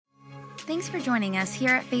Thanks for joining us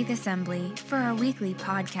here at Faith Assembly for our weekly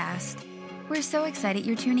podcast. We're so excited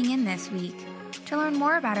you're tuning in this week. To learn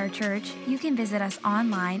more about our church, you can visit us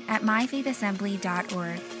online at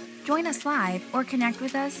myfaithassembly.org. Join us live or connect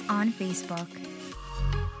with us on Facebook.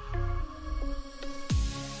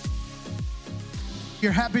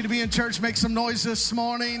 You're happy to be in church, make some noise this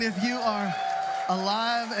morning. If you are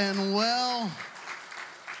alive and well,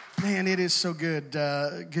 man, it is so good.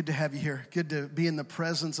 Good to have you here. Good to be in the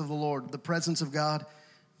presence of the Lord, the presence of God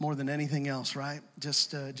more than anything else, right?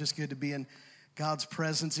 Just good to be in God's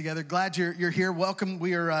presence together. Glad you're here. Welcome.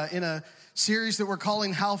 We are in a series that we're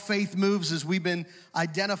calling How Faith Moves, as we've been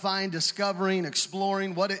identifying, discovering,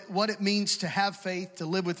 exploring what it means to have faith, to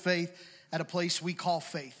live with faith at a place we call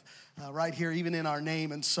faith. Right here, even in our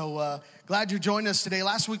name. And so glad you're joining us today.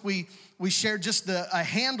 Last week, we shared just a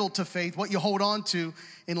handle to faith, what you hold on to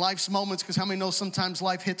in life's moments, because how many know sometimes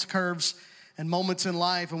life hits curves and moments in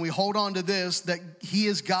life, and we hold on to this, that He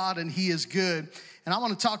is God and He is good. And I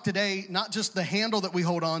want to talk today, not just the handle that we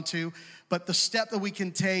hold on to, but the step that we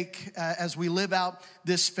can take as we live out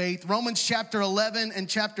this faith. Romans chapter 11 and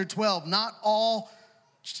chapter 12, not all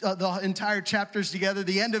the entire chapters together,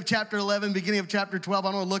 the end of chapter 11, beginning of chapter 12.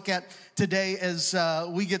 I want to look at today as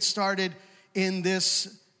we get started in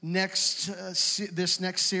this next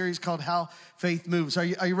series called How Faith Moves. Are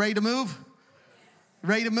you ready to move?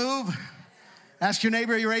 Ready to move? Ask your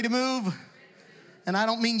neighbor, are you ready to move? And I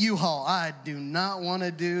don't mean U-Haul. I do not want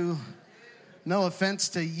to do, no offense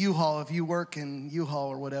to U-Haul if you work in U-Haul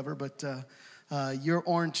or whatever, but your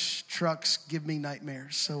orange trucks give me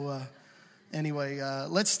nightmares. So anyway,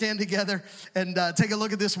 let's stand together and take a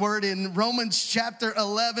look at this word in Romans chapter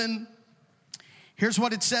 11. Here's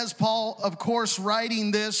what it says. Paul, of course,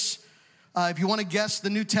 writing this. If you want to guess the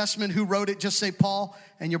New Testament, who wrote it, just say Paul,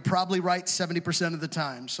 and you're probably right 70% of the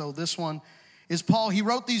time. So this one is Paul. He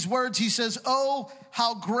wrote these words. He says, "Oh,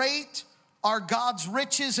 how great are God's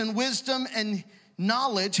riches and wisdom and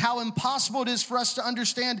knowledge, how impossible it is for us to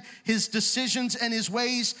understand His decisions and His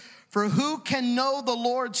ways. For who can know the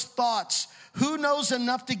Lord's thoughts? Who knows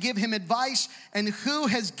enough to give Him advice? And who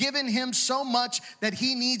has given Him so much that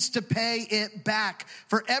He needs to pay it back?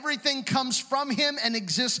 For everything comes from Him and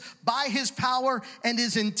exists by His power and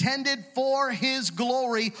is intended for His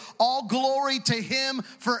glory. All glory to Him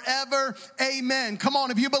forever. Amen." Come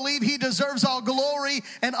on, if you believe He deserves all glory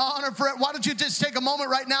and honor for it, why don't you just take a moment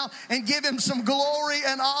right now and give Him some glory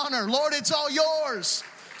and honor? Lord, it's all yours.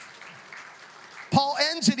 Paul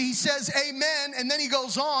ends it, he says, amen, and then he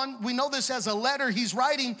goes on. We know this as a letter he's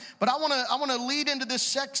writing, but I want to lead into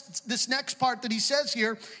this next part that he says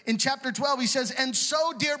here in chapter 12. He says, "And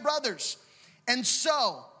so, dear brothers," and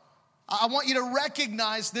so, I want you to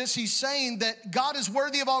recognize this. He's saying that God is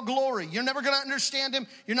worthy of all glory. You're never going to understand Him.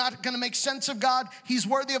 You're not going to make sense of God. He's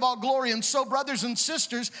worthy of all glory. And so, brothers and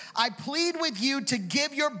sisters, I plead with you to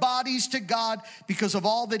give your bodies to God because of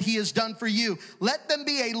all that He has done for you. Let them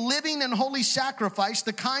be a living and holy sacrifice,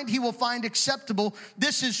 the kind He will find acceptable.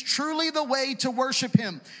 This is truly the way to worship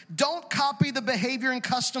Him. Don't copy the behavior and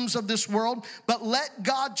customs of this world, but let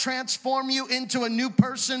God transform you into a new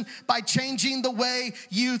person by changing the way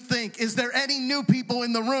you think. Is there any new people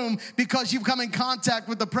in the room because you've come in contact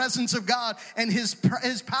with the presence of God and His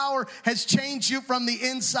power has changed you from the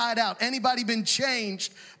inside out? Anybody been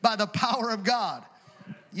changed by the power of God?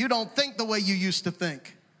 You don't think the way you used to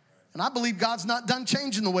think. And I believe God's not done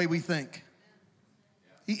changing the way we think.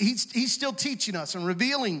 He's still teaching us and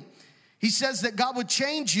revealing. He says that God would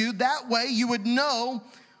change you. That way you would know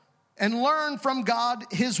and learn from God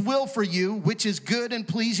His will for you, which is good and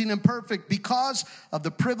pleasing and perfect. Because of the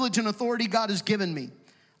privilege and authority God has given me,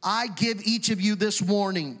 I give each of you this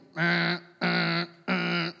warning.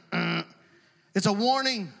 It's a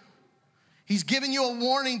warning. He's giving you a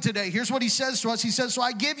warning today. Here's what He says to us. He says, so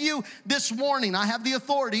I give you this warning. I have the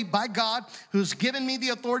authority by God who's given me the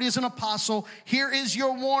authority as an apostle. Here is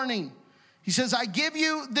your warning. He says, I give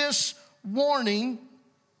you this warning.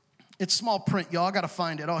 It's small print, y'all. I got to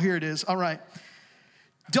find it. Oh, here it is. All right.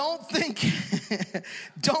 Don't think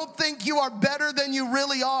you are better than you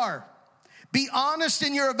really are. Be honest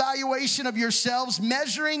in your evaluation of yourselves,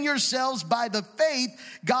 measuring yourselves by the faith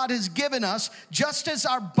God has given us. Just as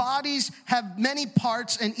our bodies have many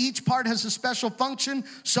parts and each part has a special function,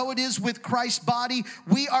 so it is with Christ's body.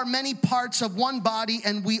 We are many parts of one body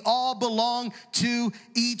and we all belong to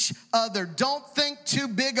each other. Don't think too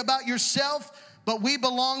big about yourself, but we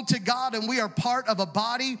belong to God and we are part of a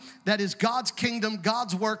body that is God's kingdom,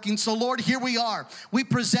 God's working. So Lord, here we are. We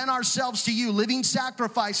present ourselves to you, living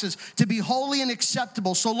sacrifices to be holy and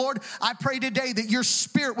acceptable. So Lord, I pray today that your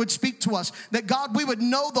Spirit would speak to us, that God, we would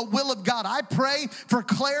know the will of God. I pray for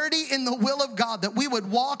clarity in the will of God, that we would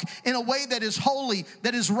walk in a way that is holy,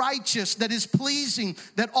 that is righteous, that is pleasing,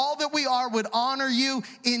 that all that we are would honor you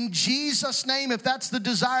in Jesus' name. If that's the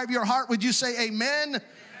desire of your heart, would you say amen?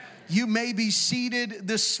 You may be seated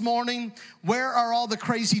this morning. Where are all the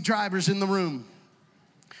crazy drivers in the room?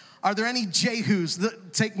 Are there any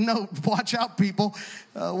Jehus? Take note. Watch out, people.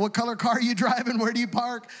 What color car are you driving? Where do you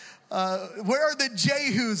park? Where are the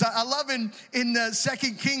Jehus? I love in the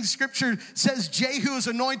 2 Kings, scripture says Jehu is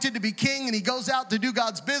anointed to be king, and he goes out to do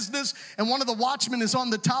God's business, and one of the watchmen is on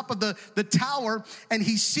the top of the tower, and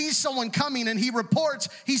he sees someone coming, and he reports,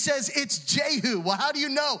 he says, it's Jehu. Well, how do you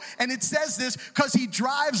know? And it says this because he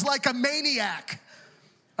drives like a maniac.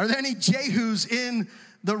 Are there any Jehus in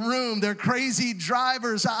the room? They're crazy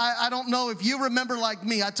drivers. I don't know if you remember like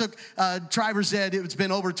me. I took driver's ed. It's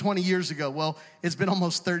been over 20 years ago. Well, it's been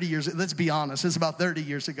almost 30 years. Let's be honest. It's about 30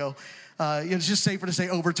 years ago. It's just safer to say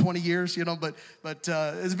over 20 years, but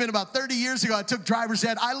it's been about 30 years ago I took driver's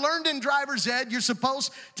ed. I learned in driver's ed, you're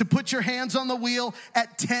supposed to put your hands on the wheel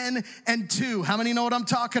at 10 and 2. How many know what I'm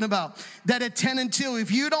talking about? That at 10 and 2,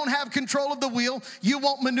 if you don't have control of the wheel, you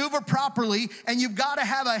won't maneuver properly, and you've got to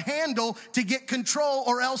have a handle to get control,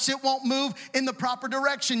 or else it won't move in the proper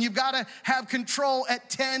direction. You've got to have control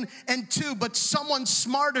at 10 and 2, but someone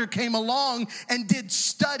smarter came along and did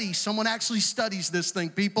study. Someone actually studies this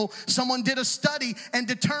thing, people. Someone did a study and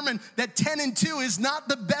determined that 10 and 2 is not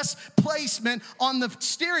the best placement on the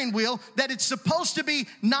steering wheel, that it's supposed to be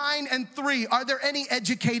 9 and 3. Are there any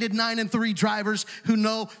educated 9 and 3 drivers who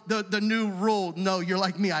know the new rule? No, you're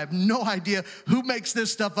like me. I have no idea who makes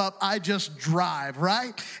this stuff up. I just drive,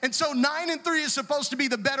 right? And so 9 and 3 is supposed to be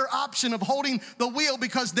the better option of holding the wheel,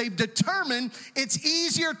 because they've determined it's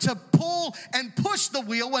easier to pull and push the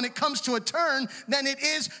wheel when it comes to a turn than it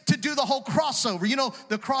is to do the whole crossover. You know,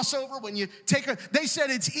 the crossover, when you they said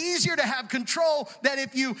it's easier to have control, that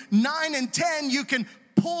if you 9 and 10, you can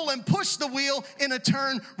pull and push the wheel in a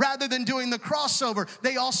turn rather than doing the crossover.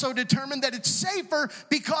 They also determined that it's safer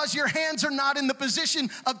because your hands are not in the position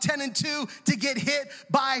of 10 and 2 to get hit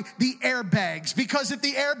by the airbags. Because if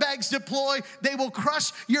the airbags deploy, they will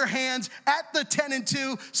crush your hands at the 10 and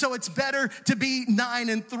 2, so it's better to be 9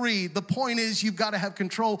 and 3. The point is, you've got to have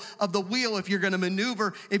control of the wheel if you're going to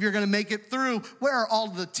maneuver, if you're going to make it through. Where are all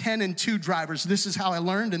the 10 and 2 drivers? This is how I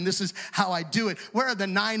learned, and this is how I do it. Where are the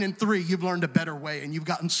 9 and 3? You've learned a better way, and you've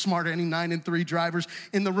gotten smarter. Any 9 and 3 drivers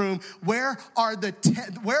in the room? Where are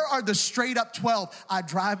the straight up 12? I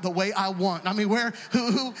drive the way I want. I mean,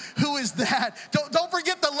 who is that? Don't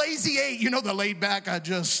forget the lazy 8. You know, the laid back. I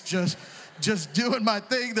just doing my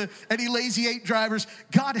thing. Any lazy 8 drivers?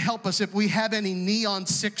 God help us if we have any neon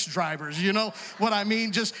 6 drivers. You know what I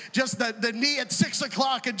mean? Just the knee at 6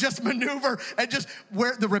 o'clock and just maneuver and just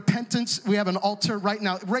where the repentance. We have an altar right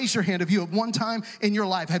now. Raise your hand if you at one time in your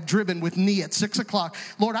life have driven with knee at 6 o'clock.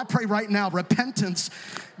 Lord, I pray right now, repentance,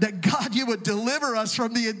 that God, you would deliver us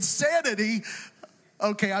from the insanity.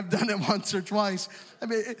 Okay, I've done it once or twice. I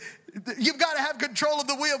mean, you've got to have control of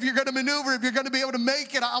the wheel if you're going to maneuver, if you're going to be able to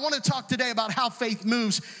make it. I want to talk today about how faith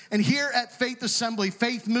moves. And here at Faith Assembly,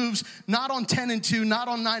 faith moves not on 10 and 2, not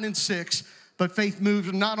on 9 and 6, but faith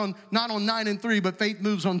moves not on 9 and 3, but faith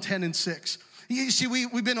moves on 10 and 6. You see,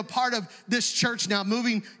 we've been a part of this church now,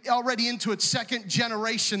 moving already into its second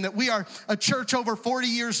generation, that we are a church over 40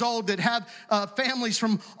 years old that have families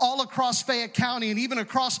from all across Fayette County and even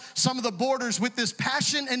across some of the borders with this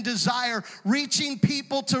passion and desire, reaching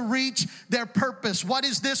people to reach their purpose. What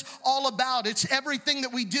is this all about? It's everything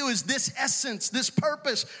that we do is this essence, this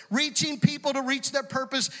purpose, reaching people to reach their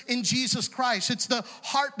purpose in Jesus Christ. It's the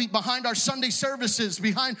heartbeat behind our Sunday services,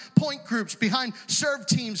 behind point groups, behind serve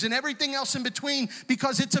teams, and everything else in between,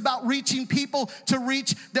 because it's about reaching people to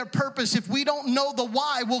reach their purpose. If we don't know the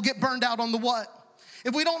why, we'll get burned out on the what.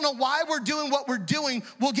 If we don't know why we're doing what we're doing,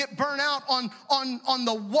 we'll get burnt out on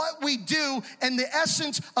the what we do and the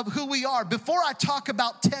essence of who we are. Before I talk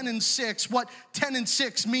about 10 and 6, what 10 and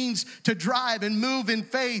 6 means to drive and move in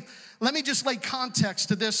faith, let me just lay context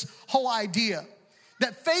to this whole idea.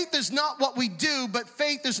 That faith is not what we do, but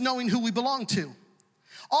faith is knowing who we belong to.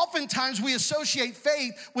 Oftentimes we associate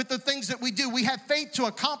faith with the things that we do. We have faith to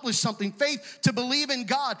accomplish something, faith to believe in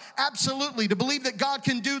God, absolutely, to believe that God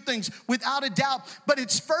can do things without a doubt. But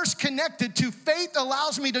it's first connected to faith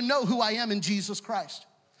allows me to know who I am in Jesus Christ.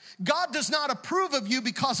 God does not approve of you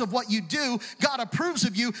because of what you do. God approves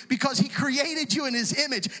of you because he created you in his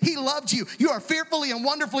image. He loved you. You are fearfully and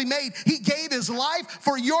wonderfully made. He gave his life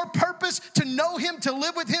for your purpose, to know him, to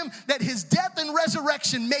live with him, that his death and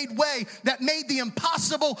resurrection made way, that made the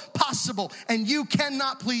impossible possible. And you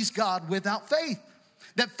cannot please God without faith.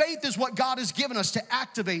 That faith is what God has given us to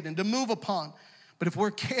activate and to move upon. But if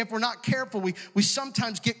we're not careful, we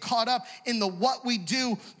sometimes get caught up in the what we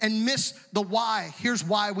do and miss the why. Here's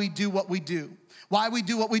why we do what we do. Why we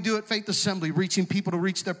do what we do at Faith Assembly, reaching people to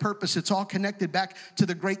reach their purpose. It's all connected back to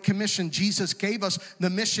the Great Commission. Jesus gave us the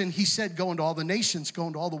mission. He said, go into all the nations, go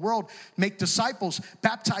into all the world, make disciples,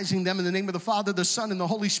 baptizing them in the name of the Father, the Son, and the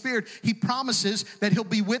Holy Spirit. He promises that he'll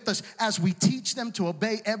be with us as we teach them to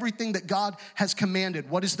obey everything that God has commanded.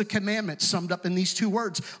 What is the commandment? Summed up in these two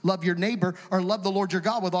words: love your neighbor, or love the Lord your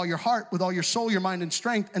God with all your heart, with all your soul, your mind, and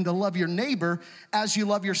strength, and to love your neighbor as you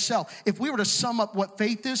love yourself. If we were to sum up what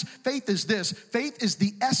faith is this. Faith is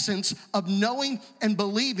the essence of knowing and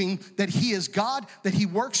believing that he is God, that he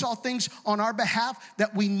works all things on our behalf,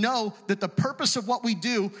 that we know that the purpose of what we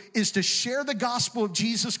do is to share the gospel of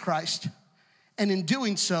Jesus Christ. And in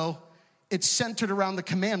doing so, it's centered around the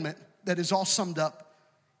commandment that is all summed up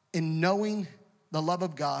in knowing the love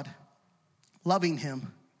of God, loving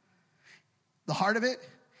him. The heart of it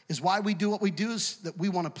is why we do what we do, is that we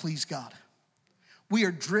want to please God. We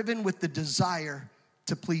are driven with the desire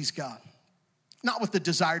to please God. Not with the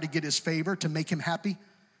desire to get his favor, to make him happy.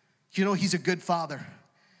 You know, he's a good father.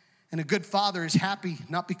 And a good father is happy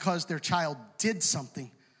not because their child did something,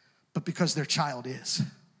 but because their child is.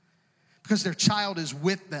 Because their child is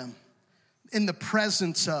with them, in the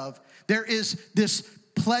presence of. There is this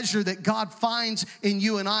pleasure that God finds in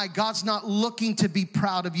you and I. God's not looking to be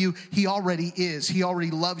proud of you. He already is. He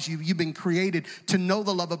already loves you. You've been created to know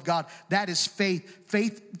the love of God. That is faith.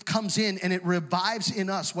 Faith comes in and it revives in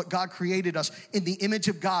us what God created us in the image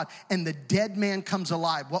of God, and the dead man comes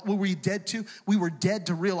alive. What were we dead to? We were dead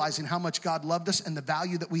to realizing how much God loved us and the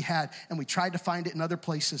value that we had, and we tried to find it in other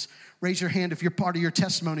places. Raise your hand if you're part of your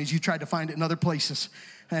testimonies. You tried to find it in other places.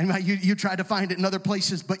 And you tried to find it in other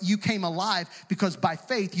places, but you came alive because by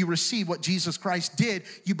faith you received what Jesus Christ did.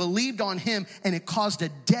 You believed on him, and it caused a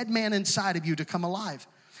dead man inside of you to come alive.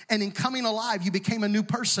 And in coming alive, you became a new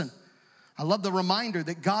person. I love the reminder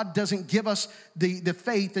that God doesn't give us the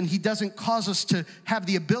faith, and he doesn't cause us to have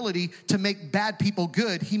the ability to make bad people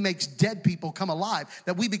good. He makes dead people come alive,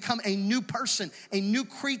 that we become a new person, a new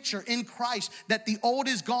creature in Christ, that the old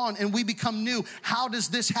is gone and we become new. How does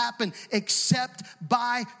this happen? Except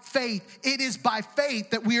by faith. It is by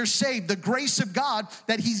faith that we are saved. The grace of God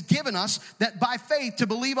that he's given us, that by faith to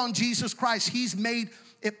believe on Jesus Christ, he's made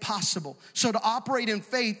it possible. So to operate in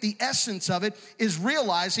faith, the essence of it is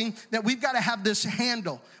realizing that we've got to have this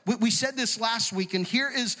handle. We said this last week, and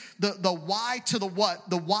here is the why to the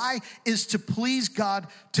what. The why is to please God,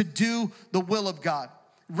 to do the will of God.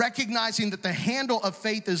 Recognizing that the handle of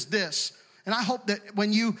faith is this. And I hope that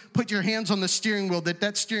when you put your hands on the steering wheel,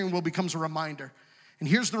 that steering wheel becomes a reminder. And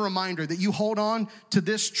here's the reminder, that you hold on to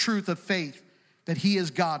this truth of faith, that he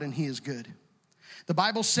is God and he is good. The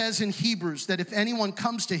Bible says in Hebrews that if anyone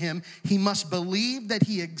comes to him, he must believe that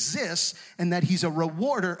he exists and that he's a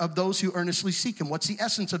rewarder of those who earnestly seek him. What's the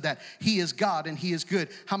essence of that? He is God and he is good.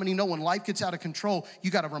 How many know when life gets out of control,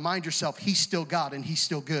 you got to remind yourself he's still God and he's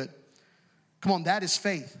still good? Come on, that is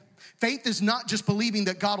faith. Faith is not just believing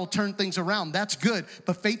that God will turn things around. That's good.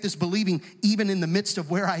 But faith is believing, even in the midst of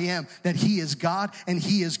where I am, that he is God and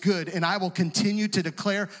he is good. And I will continue to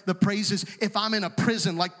declare the praises. If I'm in a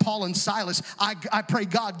prison like Paul and Silas, I pray,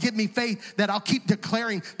 God, give me faith that I'll keep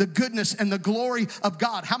declaring the goodness and the glory of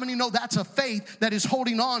God. How many know that's a faith that is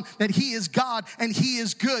holding on, that he is God and he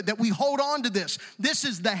is good, that we hold on to this? This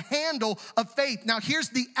is the handle of faith. Now, here's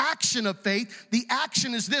the action of faith. The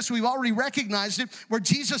action is this. We've already recognized it, where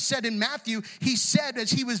Jesus said in Matthew, he said,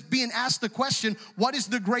 as he was being asked the question, what is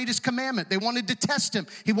the greatest commandment? They wanted to test him.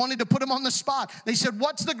 He wanted to put him on the spot. They said,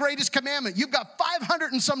 what's the greatest commandment? You've got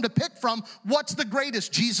 500 and some to pick from. What's the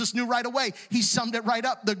greatest? Jesus knew right away. He summed it right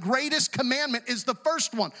up. The greatest commandment is the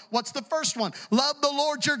first one. What's the first one? Love the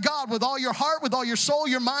Lord your God with all your heart, with all your soul,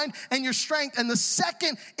 your mind, and your strength. And the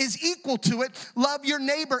second is equal to it. Love your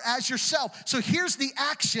neighbor as yourself. So here's the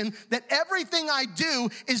action, that everything I do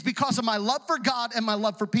is because of my love for God and my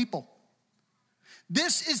love for people.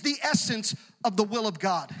 This is the essence of the will of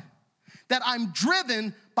God, that I'm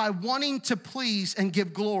driven by wanting to please and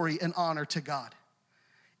give glory and honor to God.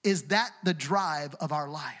 Is that the drive of our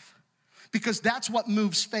life? Because that's what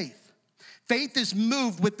moves faith. Faith is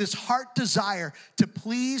moved with this heart desire to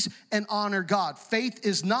please and honor God. Faith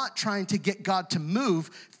is not trying to get God to move.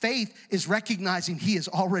 Faith is recognizing he is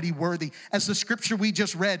already worthy. As the scripture we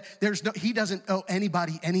just read, he doesn't owe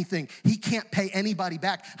anybody anything. He can't pay anybody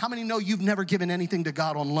back. How many know you've never given anything to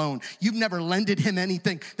God on loan? You've never lended him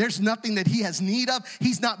anything. There's nothing that he has need of.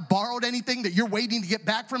 He's not borrowed anything that you're waiting to get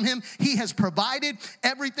back from him. He has provided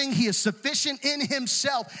everything. He is sufficient in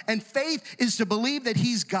himself. And faith is to believe that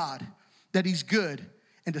he's God, that he's good,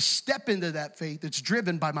 and to step into that faith that's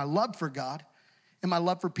driven by my love for God and my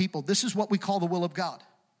love for people. This is what we call the will of God.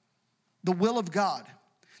 The will of God.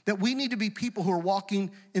 That we need to be people who are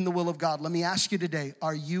walking in the will of God. Let me ask you today,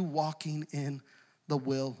 are you walking in the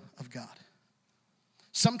will of God?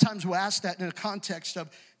 Sometimes we'll ask that in a context of,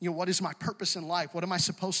 what is my purpose in life? What am I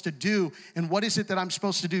supposed to do? And what is it that I'm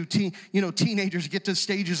supposed to do? Teenagers get to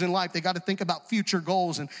stages in life. They got to think about future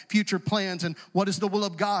goals and future plans and what is the will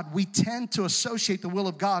of God. We tend to associate the will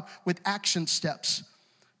of God with action steps.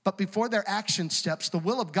 But before they're action steps, the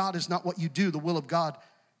will of God is not what you do. The will of God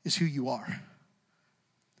is who you are.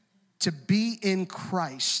 To be in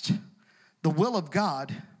Christ, the will of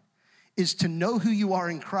God is to know who you are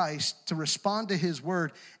in Christ, to respond to his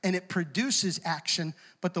word, and it produces action.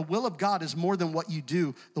 But the will of God is more than what you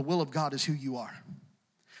do. The will of God is who you are.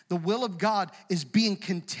 The will of God is being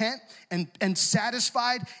content and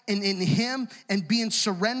satisfied in him and being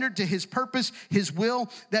surrendered to his purpose, his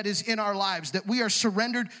will that is in our lives, that we are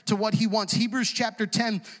surrendered to what he wants. Hebrews chapter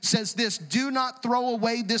 10 says this, do not throw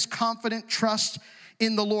away this confident trust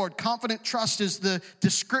in the Lord. Confident trust is the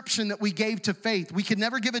description that we gave to faith. We can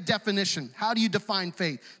never give a definition. How do you define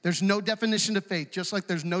faith? There's no definition to faith, just like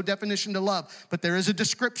there's no definition to love, but there is a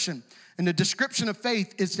description. And the description of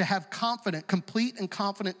faith is to have complete and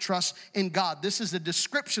confident trust in God. This is a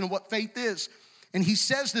description of what faith is. And he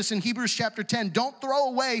says this in Hebrews chapter 10, don't throw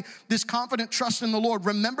away this confident trust in the Lord.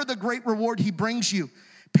 Remember the great reward he brings you.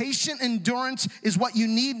 Patient endurance is what you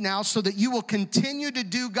need now so that you will continue to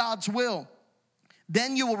do God's will.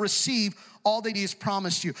 Then you will receive all that he has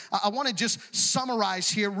promised you. I want to just summarize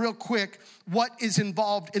here real quick what is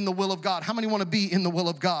involved in the will of God. How many want to be in the will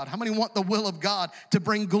of God? How many want the will of God to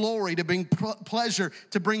bring glory, to bring pleasure,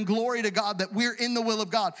 to bring glory to God, that we're in the will of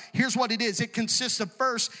God? Here's what it is. It consists of,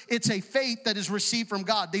 first, it's a faith that is received from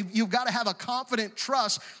God. You've got to have a confident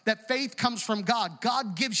trust that faith comes from God.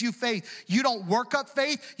 God gives you faith. You don't work up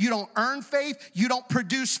faith. You don't earn faith. You don't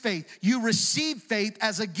produce faith. You receive faith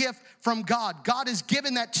as a gift from God. God has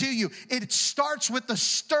given that to you. It starts with the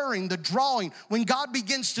stirring, the drawing. When God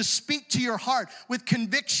begins to speak to your heart with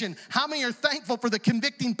conviction. How many are thankful for the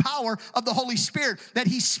convicting power of the Holy Spirit? That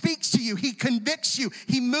he speaks to you, he convicts you,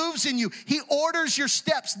 he moves in you, he orders your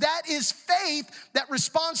steps. That is faith that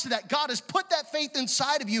responds to that. God has put that faith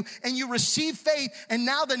inside of you and you receive faith, and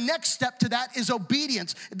now the next step to that is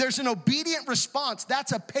obedience. There's an obedient response.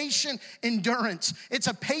 That's a patient endurance. It's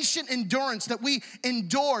a patient endurance that we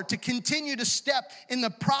endure to continue to step in the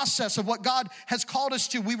process of what God has called us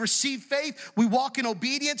to. We receive faith, we walk in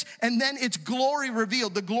obedience, and then it's glory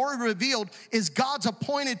revealed. The glory revealed is God's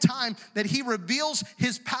appointed time that he reveals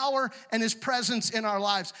his power and his presence in our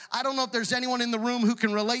lives. I don't know if there's anyone in the room who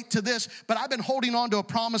can relate to this, but I've been holding on to a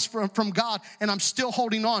promise from God, and I'm still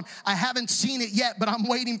holding on. I haven't seen it yet, but I'm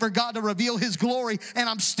waiting for God to reveal his glory, and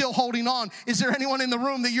I'm still holding on. Is there anyone in the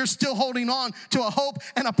room that you're still holding on to a hope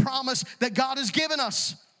and a promise that God has given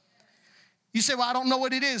us? You say, well, I don't know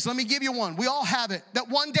what it is. Let me give you one. We all have it. That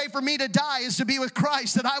one day for me to die is to be with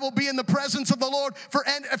Christ, that I will be in the presence of the Lord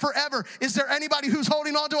forever. Is there anybody who's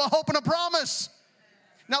holding on to a hope and a promise?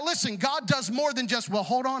 Now listen, God does more than just, well,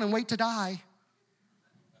 hold on and wait to die.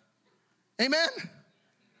 Amen?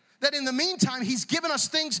 That in the meantime, he's given us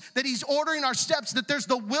things, that he's ordering our steps, that there's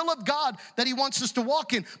the will of God that he wants us to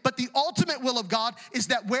walk in. But the ultimate will of God is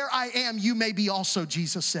that where I am, you may be also,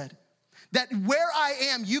 Jesus said. That where I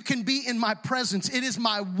am, you can be in my presence. It is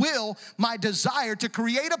my will, my desire to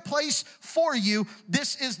create a place for you.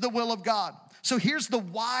 This is the will of God. So here's the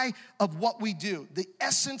why of what we do. The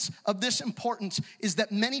essence of this importance is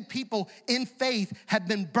that many people in faith have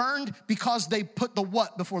been burned because they put the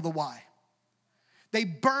what before the why. They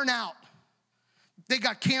burn out. They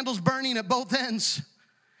got candles burning at both ends.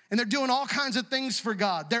 And they're doing all kinds of things for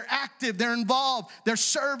God. They're active, they're involved, they're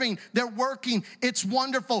serving, they're working. It's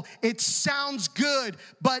wonderful. It sounds good,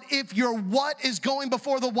 but if your what is going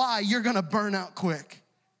before the why, you're gonna burn out quick.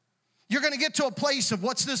 You're going to get to a place of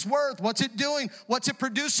what's this worth? What's it doing? What's it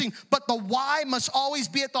producing? But the why must always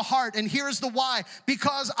be at the heart. And here's the why.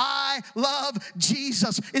 Because I love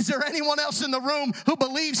Jesus. Is there anyone else in the room who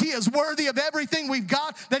believes he is worthy of everything we've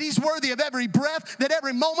got? That he's worthy of every breath? That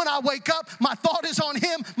every moment I wake up, my thought is on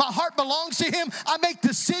him. My heart belongs to him. I make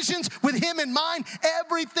decisions with him in mind.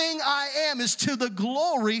 Everything I am is to the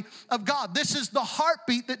glory of God. This is the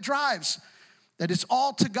heartbeat that drives. That it's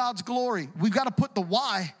all to God's glory. We've got to put the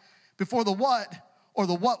why before the what, or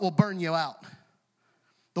the what will burn you out.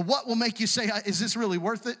 The what will make you say, is this really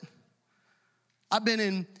worth it? I've been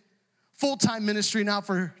in full-time ministry now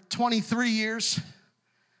for 23 years.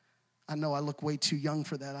 I know I look way too young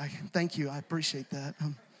for that. Thank you, I appreciate that.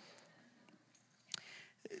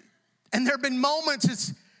 And there have been moments,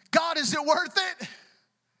 it's, God, is it worth it?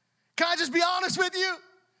 Can I just be honest with you?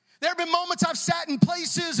 There have been moments I've sat in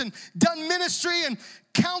places and done ministry and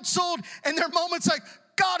counseled, and there are moments like,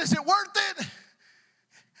 God, is it worth it?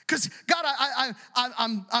 Because God,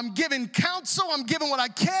 I'm giving counsel, I'm giving what I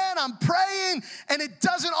can, I'm praying, and it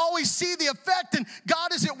doesn't always see the effect. And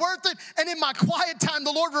God, is it worth it? And in my quiet time,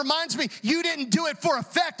 the Lord reminds me, you didn't do it for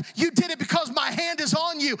effect. You did it because my hand is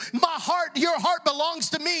on you. My heart, your heart belongs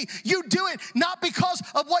to me. You do it not because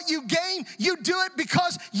of what you gain. You do it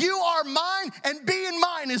because you are mine, and being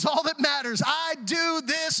mine is all that matters. I do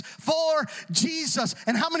this for Jesus.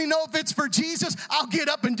 And how many know if it's for Jesus, I'll get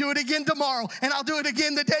up and do it again tomorrow, and I'll do it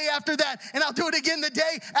again the day after that, and I'll do it again the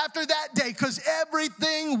day after that day, because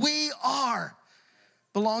everything we are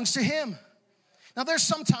belongs to him. Now, there's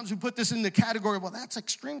sometimes we put this in the category, well, that's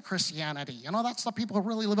extreme Christianity. You know, that's the people who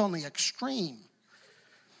really live on the extreme.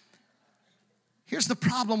 Here's the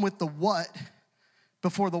problem with the what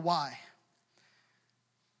before the why.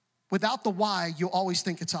 Without the why, you'll always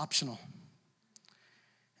think it's optional.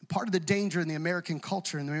 And part of the danger in the American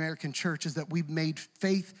culture, in the American church, is that we've made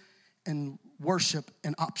faith and worship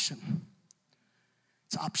an option.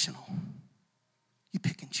 It's optional. You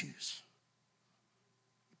pick and choose.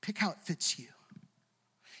 You pick how it fits you.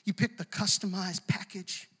 You pick the customized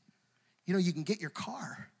package. You know, you can get your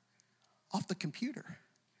car off the computer.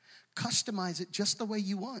 Customize it just the way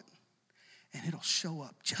you want, and it'll show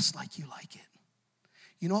up just like you like it.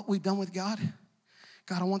 You know what we've done with God?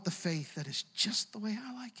 God, I want the faith that is just the way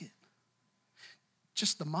I like it.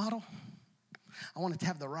 Just the model. I want it to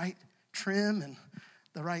have the right trim and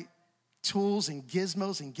the right tools and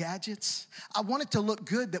gizmos and gadgets. I want it to look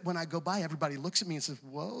good that when I go by, everybody looks at me and says,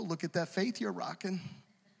 whoa, look at that faith you're rocking.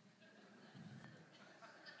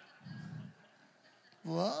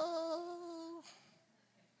 Whoa.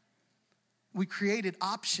 We created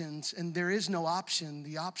options, and there is no option.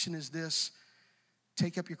 The option is this: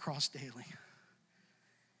 take up your cross daily.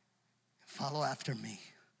 Follow after me.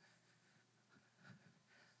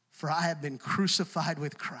 For I have been crucified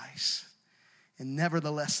with Christ, and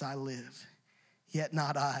nevertheless I live. Yet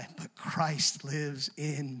not I, but Christ lives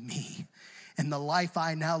in me. And the life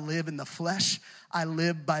I now live in the flesh, I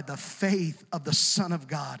live by the faith of the Son of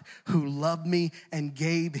God who loved me and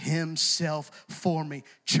gave himself for me.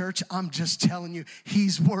 Church, I'm just telling you,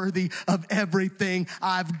 he's worthy of everything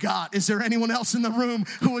I've got. Is there anyone else in the room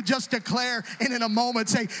who would just declare and in a moment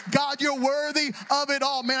say, God, you're worthy of it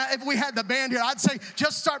all? Man, if we had the band here, I'd say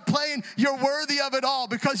just start playing You're Worthy of It All,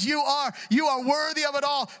 because you are worthy of it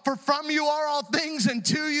all. For from you are all things, and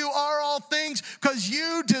to you are all things, because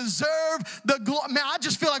you deserve the glory. Man, I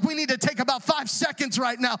just feel like we need to take about 5 seconds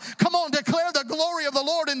right now. Come on, declare the glory of the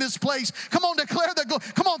Lord in this place. Come on, declare the glory.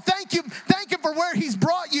 Come on, thank him for where he's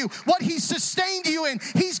brought you, what he's sustained you in.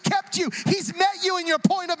 He's kept you. He's met you in your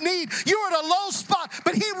point of need. You were at a low spot,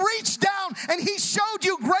 but he reached down and he showed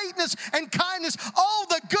you greatness and kindness. Oh,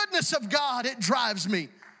 the goodness of God, it drives me.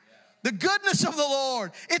 The goodness of the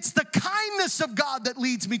Lord. It's the kindness of God that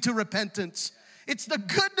leads me to repentance. It's the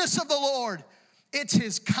goodness of the Lord. It's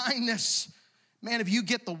his kindness. Man, if you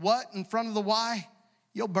get the what in front of the why,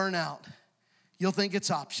 you'll burn out. You'll think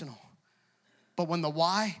it's optional. But when the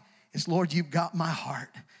why is, Lord, you've got my heart,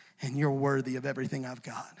 and you're worthy of everything I've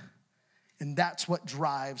got. And that's what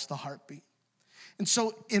drives the heartbeat. And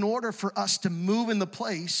so in order for us to move in the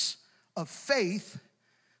place of faith,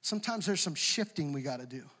 sometimes there's some shifting we got to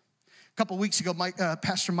do. A couple weeks ago,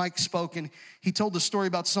 Pastor Mike spoke, and he told the story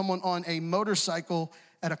about someone on a motorcycle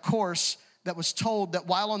at a course that was told that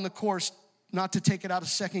while on the course not to take it out of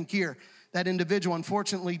second gear. That individual,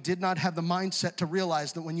 unfortunately, did not have the mindset to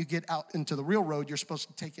realize that when you get out into the real road, you're supposed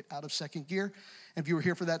to take it out of second gear. And if you were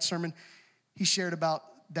here for that sermon, he shared about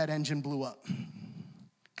that engine blew up.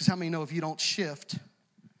 Because how many know if you don't shift,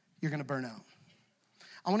 you're going to burn out?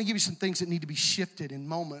 I want to give you some things that need to be shifted in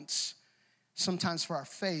moments, sometimes for our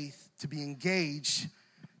faith to be engaged,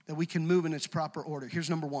 that we can move in its proper order. Here's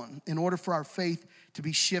number one. In order for our faith to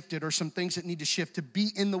be shifted, or some things that need to shift, to be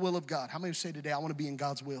in the will of God. How many say today, I want to be in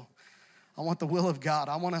God's will? I want the will of God.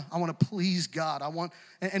 I want to please God.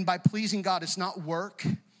 And by pleasing God, it's not work.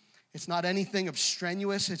 It's not anything of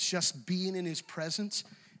strenuous. It's just being in his presence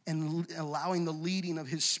and allowing the leading of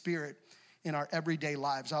his Spirit in our everyday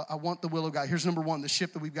lives. I want the will of God. Here's number one, the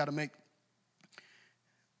shift that we've got to make.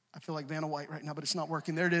 I feel like Vanna White right now, but it's not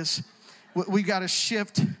working. There it is. We got to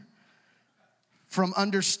shift from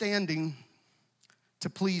understanding to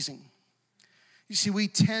pleasing. You see, we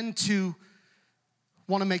tend to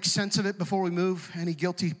want to make sense of it before we move. Any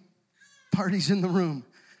guilty parties in the room?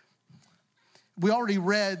 We already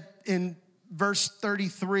read in verse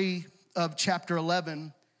 33 of chapter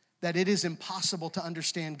 11 that it is impossible to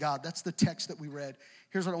understand God. That's the text that we read.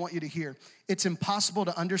 Here's what I want you to hear. It's impossible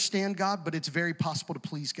to understand God, but it's very possible to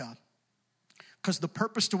please God. Because the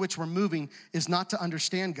purpose to which we're moving is not to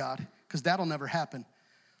understand God, because that'll never happen.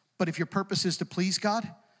 But if your purpose is to please God,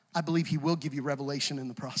 I believe he will give you revelation in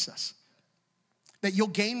the process. That you'll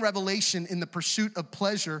gain revelation in the pursuit of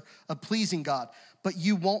pleasure of pleasing God, but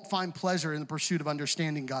you won't find pleasure in the pursuit of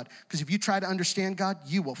understanding God. Because if you try to understand God,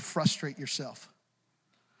 you will frustrate yourself.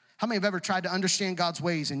 How many have ever tried to understand God's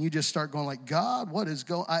ways and you just start going like, God, what is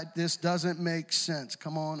going on? This doesn't make sense.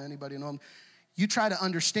 Come on, anybody know him? You try to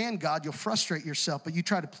understand God, you'll frustrate yourself, but you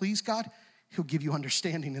try to please God, he'll give you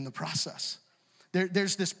understanding in the process.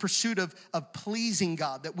 There's this pursuit of pleasing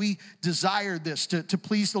God, that we desire this to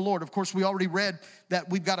please the Lord. Of course, we already read that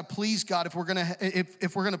we've got to please God. If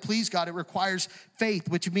we're gonna please God, it requires faith,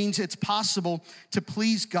 which means it's possible to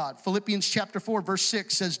please God. Philippians chapter 4, verse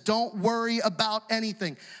 6 says, don't worry about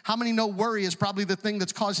anything. How many know worry is probably the thing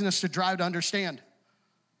that's causing us to drive to understand?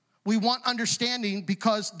 We want understanding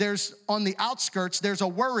because there's, on the outskirts, there's a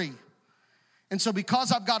worry. And so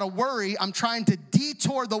because I've got a worry, I'm trying to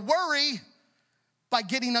detour the worry by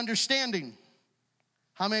getting understanding.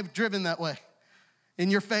 How many have driven that way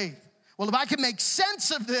in your faith? Well, if I can make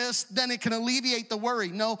sense of this, then it can alleviate the worry.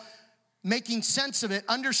 No, making sense of it,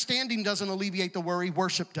 understanding doesn't alleviate the worry,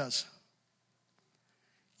 worship does.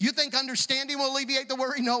 You think understanding will alleviate the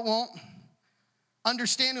worry? No, it won't.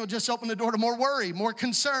 Understanding will just open the door to more worry, more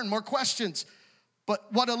concern, more questions.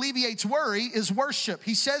 But what alleviates worry is worship.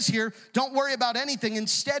 He says here, don't worry about anything.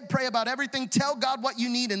 Instead, pray about everything. Tell God what you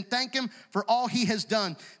need and thank him for all he has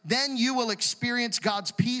done. Then you will experience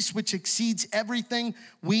God's peace, which exceeds everything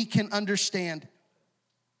we can understand.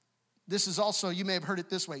 This is also, you may have heard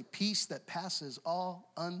it this way, peace that passes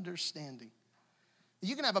all understanding.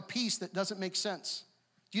 You can have a peace that doesn't make sense.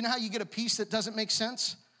 Do you know how you get a peace that doesn't make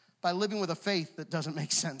sense? By living with a faith that doesn't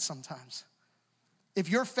make sense sometimes. If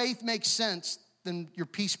your faith makes sense, then your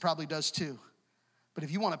peace probably does too. But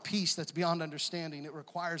if you want a peace that's beyond understanding, it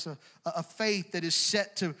requires a faith that is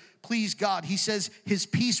set to please God. He says his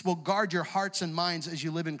peace will guard your hearts and minds as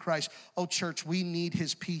you live in Christ. Oh, church, we need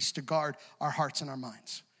his peace to guard our hearts and our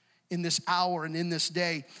minds. In this hour and in this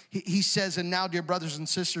day, he says, and now, dear brothers and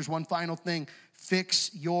sisters, one final thing,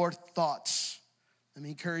 fix your thoughts. Let me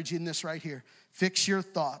encourage you in this right here. Fix your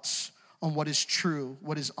thoughts on what is true,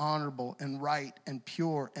 what is honorable and right and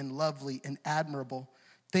pure and lovely and admirable.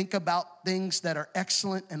 Think about things that are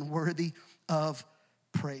excellent and worthy of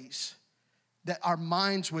praise. That our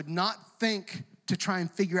minds would not think to try and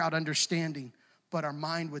figure out understanding, but our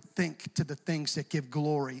mind would think to the things that give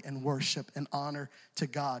glory and worship and honor to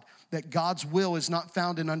God. That God's will is not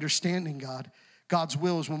found in understanding God. God's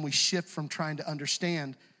will is when we shift from trying to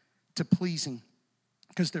understand to pleasing.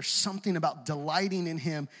 Because there's something about delighting in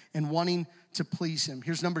him and wanting to please him.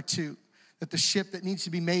 Here's number two, that the shift that needs to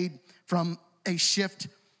be made from a shift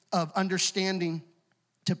of understanding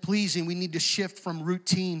to pleasing, we need to shift from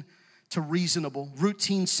routine to reasonable.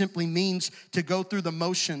 Routine simply means to go through the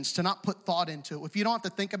motions, to not put thought into it. If you don't have to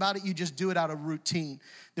think about it, you just do it out of routine.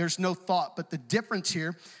 There's no thought. But the difference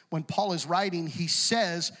here, when Paul is writing, he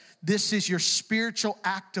says, this is your spiritual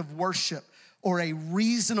act of worship, or a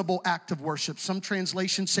reasonable act of worship. Some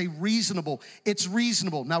translations say reasonable. It's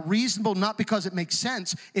reasonable. Now, reasonable not because it makes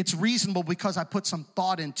sense. It's reasonable because I put some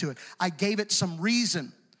thought into it. I gave it some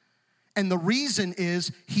reason. And the reason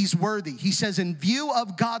is he's worthy. He says, in view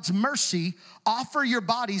of God's mercy, offer your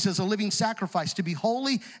bodies as a living sacrifice to be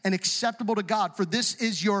holy and acceptable to God. For this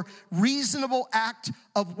is your reasonable act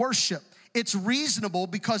of worship. It's reasonable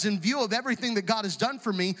because in view of everything that God has done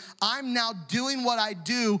for me, I'm now doing what I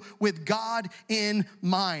do with God in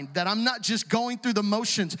mind. That I'm not just going through the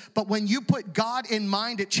motions, but when you put God in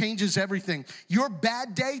mind, it changes everything. Your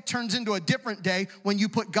bad day turns into a different day when you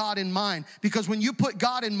put God in mind. Because when you put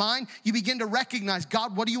God in mind, you begin to recognize,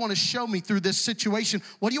 God, what do you want to show me through this situation?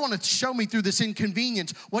 What do you want to show me through this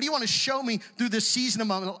inconvenience? What do you want to show me through this season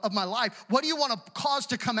of my life? What do you want to cause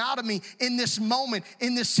to come out of me in this moment,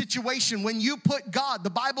 in this situation? When you put God,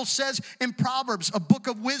 the Bible says in Proverbs, a book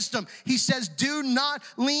of wisdom, he says, do not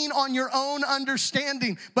lean on your own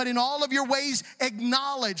understanding, but in all of your ways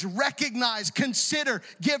acknowledge, recognize, consider,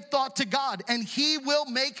 give thought to God, and he will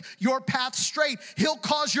make your path straight. He'll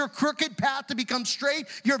cause your crooked path to become straight,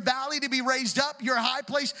 your valley to be raised up, your high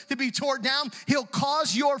place to be torn down. He'll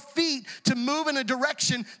cause your feet to move in a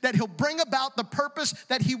direction that he'll bring about the purpose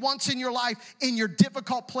that he wants in your life. In your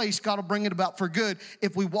difficult place, God will bring it about for good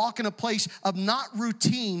if we walk in a place of not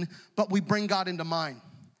routine, but we bring God into mind.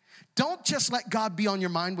 Don't just let God be on your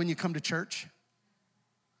mind when you come to church.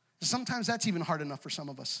 Sometimes that's even hard enough for some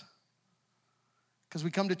of us. Because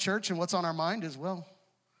we come to church and what's on our mind is, well,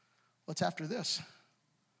 what's after this?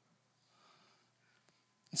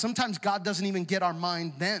 And sometimes God doesn't even get our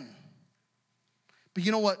mind then. But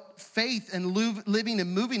you know what? Faith and living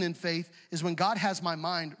and moving in faith is when God has my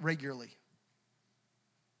mind regularly.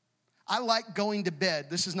 I like going to bed.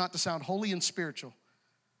 This is not to sound holy and spiritual.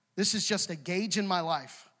 This is just a gauge in my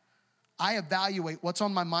life. I evaluate what's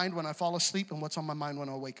on my mind when I fall asleep and what's on my mind when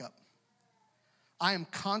I wake up. I am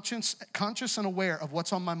conscious and aware of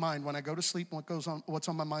what's on my mind when I go to sleep and what's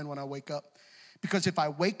on my mind when I wake up. Because if I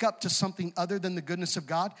wake up to something other than the goodness of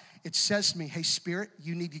God, it says to me, hey, Spirit,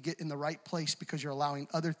 you need to get in the right place because you're allowing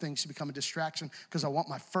other things to become a distraction because I want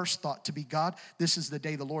my first thought to be, God, this is the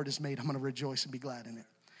day the Lord has made. I'm going to rejoice and be glad in it.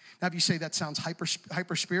 Now, if you say that sounds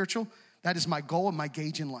hyper spiritual, that is my goal and my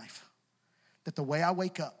gauge in life. That the way I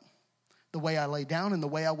wake up, the way I lay down and the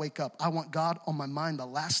way I wake up, I want God on my mind the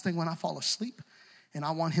last thing when I fall asleep. And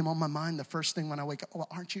I want him on my mind the first thing when I wake up. Oh,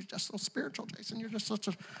 aren't you just so spiritual, Jason? You're just such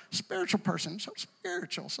a spiritual person, so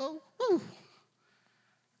spiritual, so woo.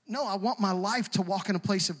 No, I want my life to walk in a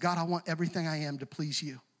place of God. I want everything I am to please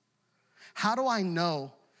you. How do I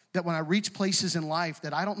know that when I reach places in life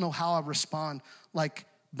that I don't know how I respond, like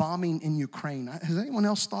bombing in Ukraine? Has anyone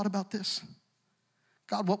else thought about this?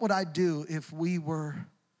 God, what would I do if we were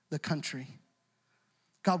the country?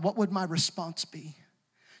 God, what would my response be?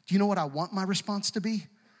 Do you know what I want my response to be?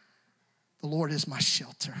 The Lord is my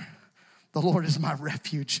shelter. The Lord is my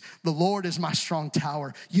refuge. The Lord is my strong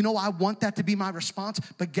tower. You know, I want that to be my response,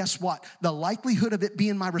 but guess what? The likelihood of it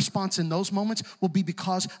being my response in those moments will be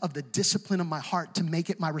because of the discipline of my heart to make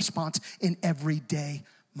it my response in everyday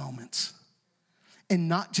moments. And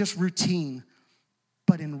not just routine,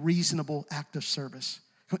 but in reasonable act of service.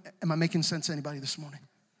 Am I making sense to anybody this morning?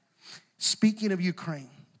 Speaking of Ukraine,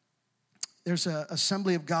 there's an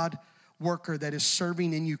Assembly of God worker that is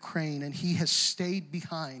serving in Ukraine, and he has stayed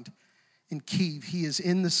behind in Kyiv. He is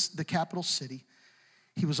in the capital city.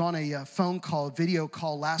 He was on a phone call, a video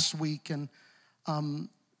call last week, and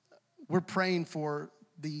we're praying for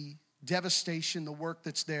the devastation, the work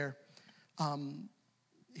that's there.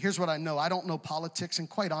 Here's what I know. I don't know politics, and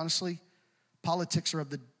quite honestly, politics are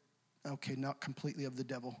not completely of the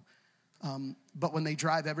devil. But when they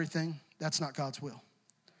drive everything, that's not God's will.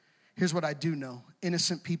 Here's what I do know.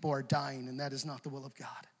 Innocent people are dying, and that is not the will of God.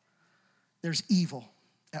 There's evil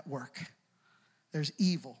at work. There's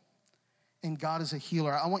evil, and God is a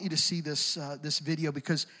healer. I want you to see this video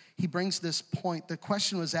because he brings this point. The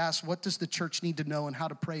question was asked, what does the church need to know and how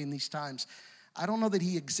to pray in these times? I don't know that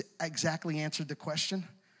he exactly answered the question.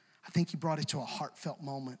 I think he brought it to a heartfelt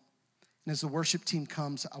moment. And as the worship team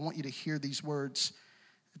comes, I want you to hear these words.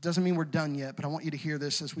 It doesn't mean we're done yet, but I want you to hear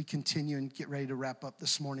this as we continue and get ready to wrap up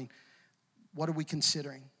this morning. What are we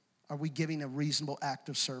considering? Are we giving a reasonable act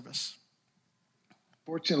of service?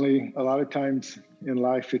 Fortunately, a lot of times in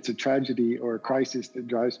life, it's a tragedy or a crisis that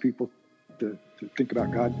drives people to think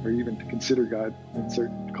about God or even to consider God in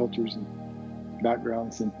certain cultures and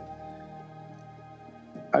backgrounds. And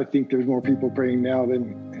I think there's more people praying now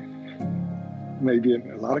than maybe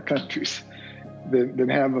in a lot of countries than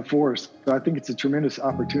have before. So I think it's a tremendous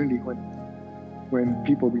opportunity when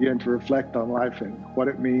people begin to reflect on life and what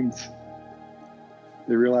it means.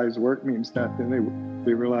 They realize work means nothing.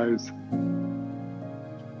 They realize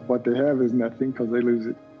what they have is nothing because they lose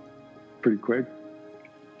it pretty quick.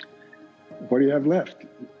 What do you have left?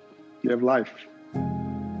 You have life.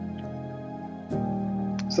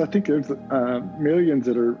 So I think there's millions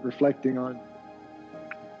that are reflecting on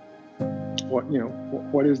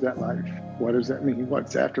what is that life? What does that mean?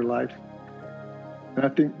 What's after life? And I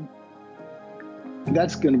think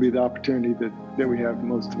that's going to be the opportunity that we have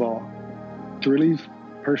most of all. To relieve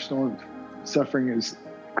personal suffering is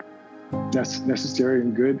necessary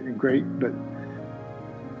and good and great, but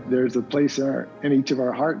there's a place in each of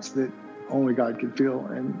our hearts that only God can feel.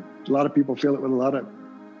 And a lot of people feel it with a lot of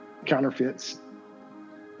counterfeits,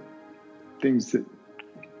 things that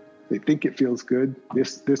they think it feels good,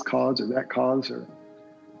 this cause or that cause, or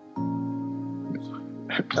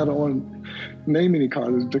I don't want to name any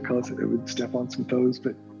causes because it would step on some toes,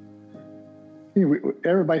 but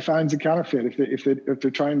everybody finds a counterfeit. If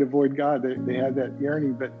they're trying to avoid God, they have that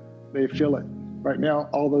yearning, but they feel it. Right now,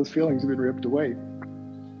 all those feelings have been ripped away.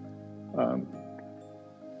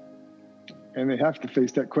 And they have to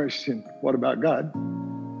face that question, what about God?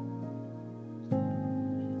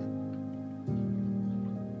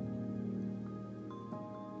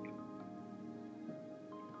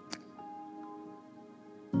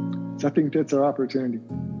 So I think that's our opportunity.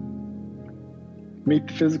 Meet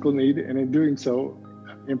the physical need, and in doing so,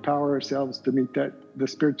 empower ourselves to meet the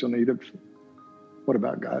spiritual need of what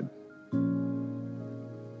about God?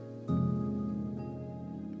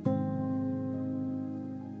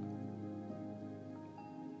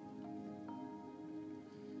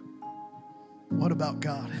 What about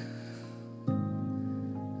God?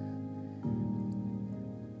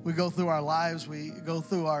 We go through our lives, we go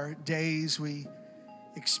through our days, we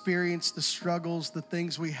experience the struggles, the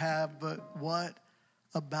things we have, but what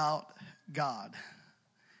about God?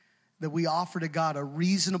 That we offer to God a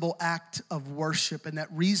reasonable act of worship, and that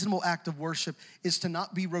reasonable act of worship is to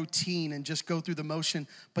not be routine and just go through the motion,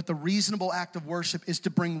 but the reasonable act of worship is to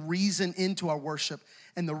bring reason into our worship.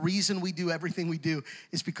 And the reason we do everything we do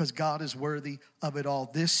is because God is worthy of it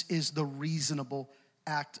all. This is the reasonable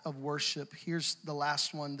act of worship. Here's the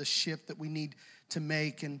last one, the shift that we need to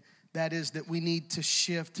make, and that is that we need to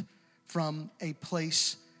shift from a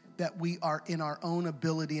place that we are in our own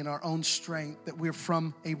ability and our own strength, that we're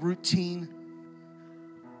from a routine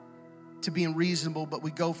to being reasonable, but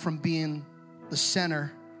we go from being the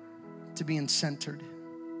center to being centered.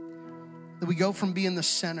 That we go from being the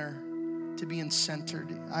center to being centered.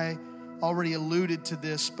 I already alluded to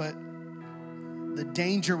this, but the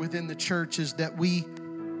danger within the church is that we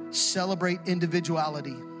celebrate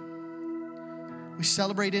individuality. We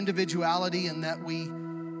celebrate individuality, and that we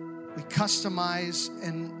customize,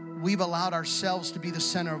 and we've allowed ourselves to be the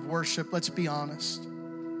center of worship. Let's be honest.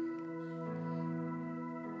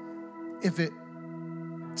 If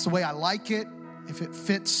it's the way I like it, if it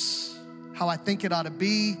fits how I think it ought to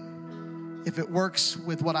be, if it works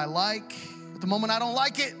with what I like, but the moment I don't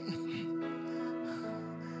like it,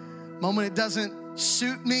 moment it doesn't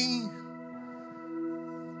suit me,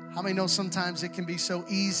 how many know sometimes it can be so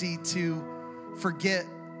easy to forget,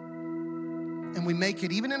 and we make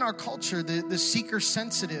it, even in our culture, the seeker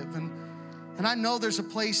sensitive. And I know there's a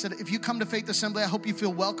place that if you come to Faith Assembly, I hope you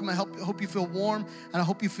feel welcome. I hope you feel warm, and I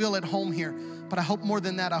hope you feel at home here. But I hope more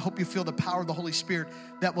than that, I hope you feel the power of the Holy Spirit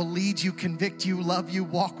that will lead you, convict you, love you,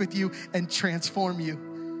 walk with you, and transform you.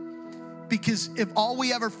 Because if all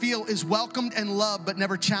we ever feel is welcomed and loved, but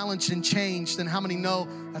never challenged and changed, then how many know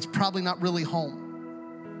that's probably not really home?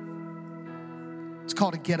 It's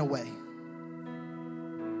called a getaway.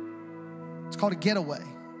 It's called a getaway.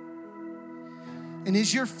 And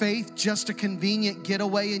is your faith just a convenient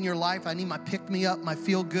getaway in your life? I need my pick-me-up, my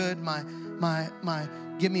feel-good, my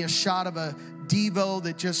give me a shot of a Devo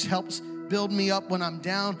that just helps build me up when I'm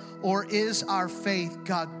down? Or is our faith,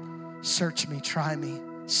 God, search me, try me,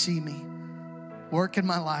 see me, work in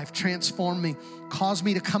my life, transform me, cause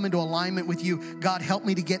me to come into alignment with you. God, help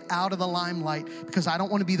me to get out of the limelight, because I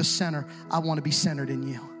don't want to be the center. I want to be centered in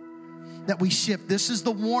you. That we shift. This is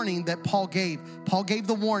the warning that Paul gave. Paul gave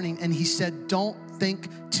the warning, and he said, don't think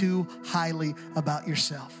too highly about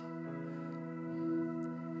yourself.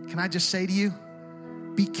 Can I just say to you,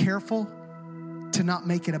 be careful to not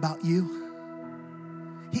make it about you.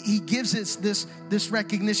 He gives us this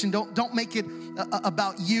recognition. Don't make it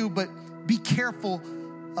about you, but be careful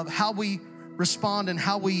of how we respond and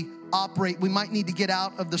how we operate. We might need to get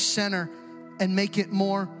out of the center and make it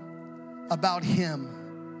more about him.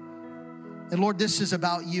 And Lord, this is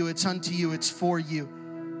about you. It's unto you. It's for you.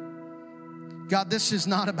 God, this is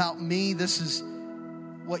not about me. This is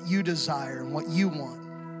what you desire and what you want.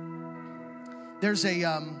 There's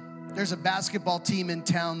a basketball team in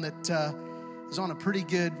town that is on a pretty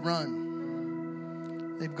good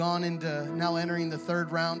run. They've gone into now entering the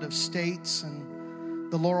third round of states,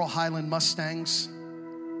 and the Laurel Highland Mustangs.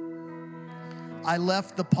 I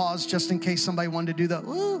left the pause just in case somebody wanted to do the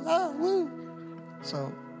woo, ah, woo.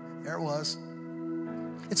 So there it was.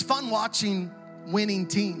 It's fun watching winning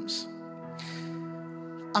teams.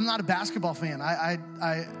 I'm not a basketball fan.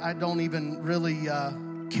 I don't even really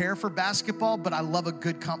care for basketball, but I love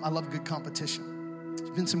good competition.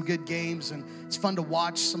 There's been some good games, and it's fun to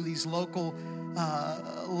watch some of these local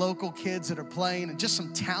kids that are playing, and just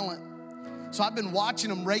some talent. So I've been watching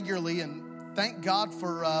them regularly, and thank God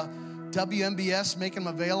for WMBS making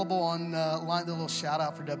them available online. A little shout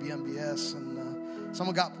out for WMBS. And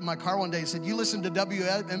someone got in my car one day and said, "You listen to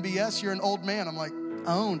WMBS? You're an old man." I'm like,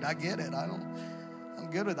 "Owned. I get it. I'm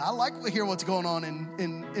good with it. I like to hear what's going on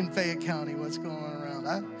in Fayette County, what's going on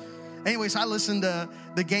around." Anyways, I listen to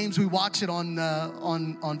the games. We watch it on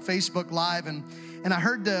Facebook Live, and I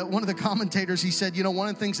heard one of the commentators. He said, one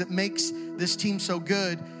of the things that makes this team so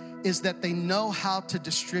good is that they know how to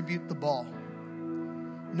distribute the ball.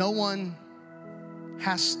 No one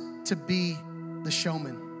has to be the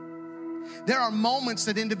showman. There are moments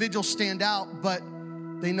that individuals stand out, but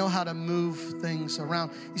they know how to move things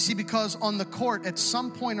around. You see, because on the court, at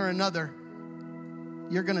some point or another,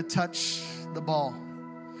 you're going to touch the ball.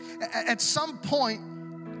 At some point,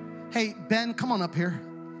 hey, Ben, come on up here.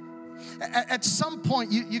 At some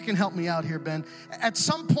point, you can help me out here, Ben. At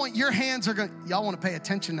some point, your hands are going, y'all want to pay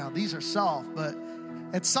attention now. These are soft, but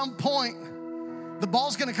at some point, the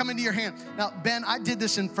ball's going to come into your hand. Now, Ben, I did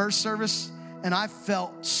this in first service, and I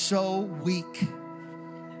felt so weak.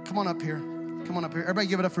 Come on up here. Come on up here. Everybody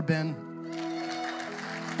give it up for Ben.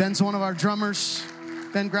 Ben's one of our drummers.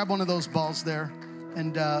 Ben, grab one of those balls there.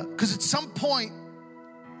 And because at some point,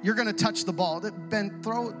 you're going to touch the ball. Ben,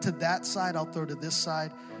 throw it to that side. I'll throw to this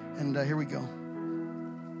side. And here we go.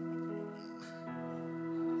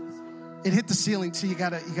 It hit the ceiling, so you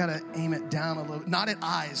gotta aim it down a little. Not at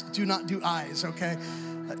eyes. Do not do eyes, okay?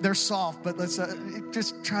 They're soft, but let's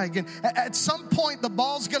just try again. At some point, the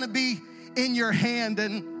ball's going to be in your hand,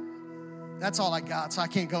 and that's all I got, so I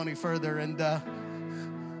can't go any further. And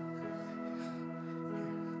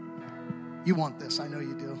you want this. I know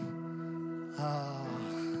you do.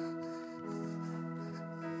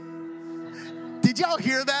 Did y'all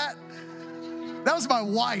hear that? That was my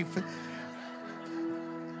wife.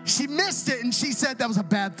 She missed it, and she said that was a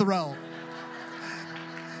bad throw.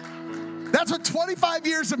 That's what 25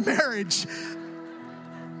 years of marriage.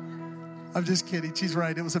 I'm just kidding. She's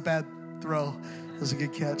right. It was a bad throw. It was a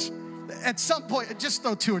good catch. At some point, just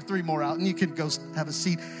throw 2 or 3 more out, and you can go have a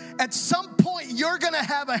seat. At some point, you're going to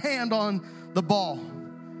have a hand on the ball.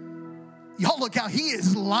 Y'all look out. He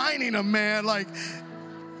is lining them, man. Like,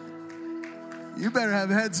 you better have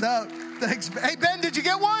heads up. Thanks. Hey, Ben, did you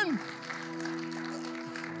get one?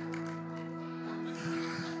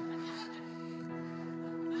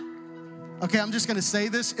 Okay, I'm just going to say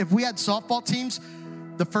this. If we had softball teams,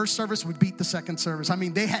 the first service would beat the second service. I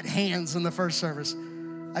mean, they had hands in the first service.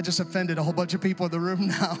 I just offended a whole bunch of people in the room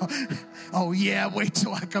now. Oh, yeah, wait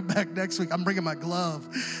till I come back next week. I'm bringing my glove.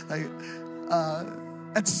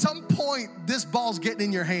 At some point, this ball's getting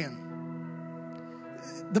in your hand.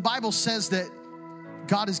 The Bible says that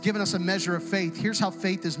God has given us a measure of faith. Here's how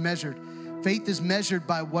faith is measured. Faith is measured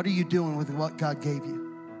by what are you doing with what God gave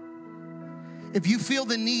you. If you feel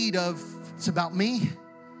the need of, it's about me,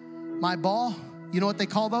 my ball, you know what they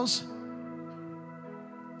call those?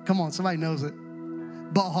 Come on, somebody knows it.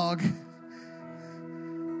 Ball hog.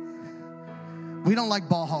 We don't like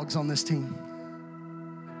ball hogs on this team.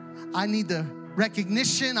 I need the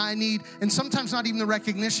recognition, and sometimes not even the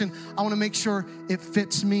recognition. I want to make sure it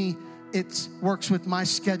fits me. It works with my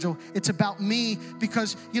schedule. It's about me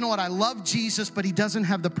because, you know what, I love Jesus, but he doesn't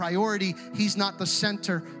have the priority. He's not the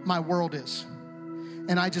center. My world is.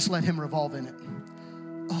 And I just let him revolve in it.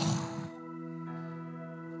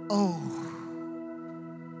 Oh.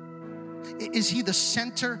 Is he the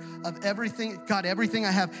center of everything? God, everything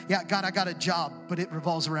I have. Yeah, God, I got a job, but it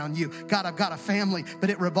revolves around you. God, I've got a family, but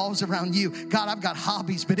it revolves around you. God, I've got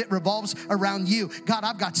hobbies, but it revolves around you. God,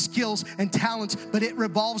 I've got skills and talents, but it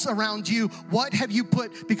revolves around you. What have you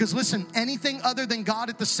put? Because listen, anything other than God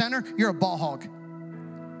at the center, you're a ball hog.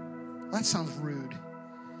 That sounds rude.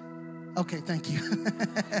 Okay, thank you.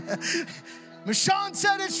 Michonne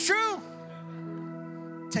said it's true.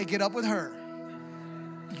 Take it up with her.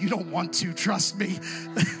 You don't want to, trust me.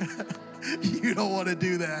 You don't want to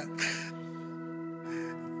do that.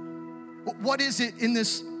 What is it in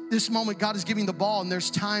this moment? God is giving the ball, and there's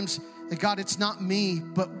times that, God, it's not me,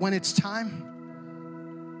 but when it's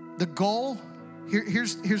time, the goal,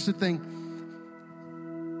 here's the thing.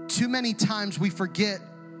 Too many times we forget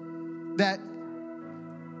that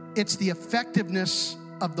it's the effectiveness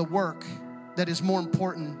of the work that is more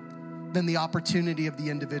important than the opportunity of the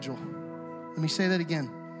individual. Let me say that again.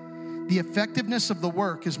 The effectiveness of the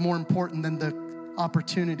work is more important than the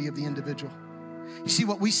opportunity of the individual. You see,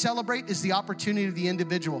 what we celebrate is the opportunity of the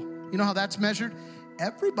individual. You know how that's measured?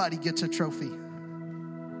 Everybody gets a trophy.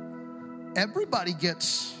 Everybody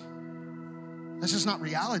gets, that's just not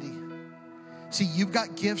reality. See, you've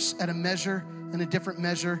got gifts at a measure and a different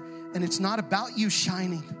measure, and it's not about you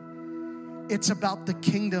shining. It's about the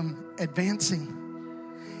kingdom advancing.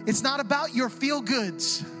 It's not about your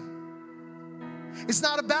feel-goods. It's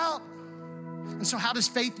not about, and so how does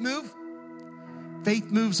faith move? Faith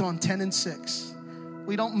moves on 10 and 6.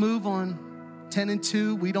 We don't move on 10 and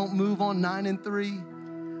 2. We don't move on 9 and 3.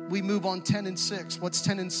 We move on 10 and 6. What's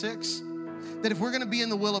 10 and 6? That if we're going to be in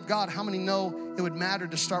the will of God, how many know it would matter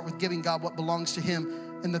to start with giving God what belongs to him?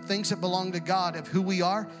 And the things that belong to God of who we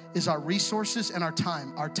are is our resources and our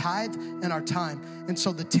time, our tithe and our time. And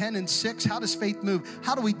so the 10 and 6, how does faith move?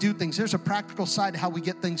 How do we do things? There's a practical side to how we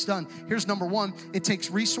get things done. Here's number one. It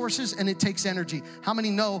takes resources and it takes energy. How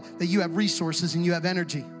many know that you have resources and you have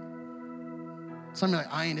energy? Some are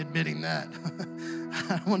like, I ain't admitting that.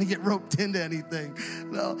 I don't want to get roped into anything.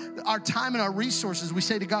 No, our time and our resources, we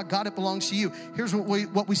say to God, God, it belongs to you. Here's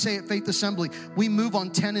what we say at Faith Assembly. We move on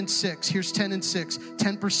 10 and 6. Here's 10 and 6.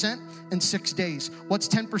 10% in 6 days. What's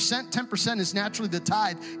 10%? 10% is naturally the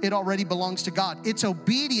tithe. It already belongs to God. It's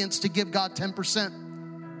obedience to give God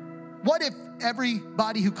 10%. What if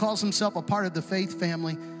everybody who calls himself a part of the faith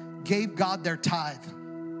family gave God their tithe?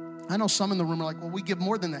 I know some in the room are like, well, we give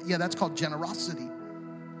more than that. Yeah, that's called generosity.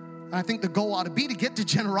 And I think the goal ought to be to get to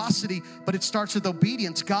generosity, but it starts with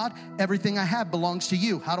obedience. God, everything I have belongs to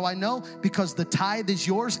you. How do I know? Because the tithe is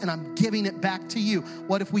yours and I'm giving it back to you.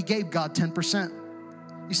 What if we gave God 10%?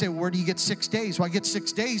 You say, well, where do you get 6 days? Well, I get 6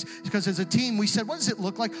 days because as a team, we said, what does it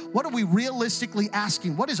look like? What are we realistically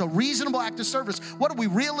asking? What is a reasonable act of service? What are we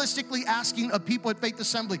realistically asking of people at Faith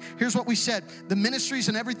Assembly? Here's what we said. The ministries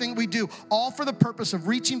and everything we do, all for the purpose of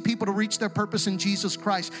reaching people to reach their purpose in Jesus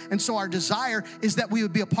Christ. And so our desire is that we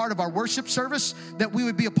would be a part of our worship service, that we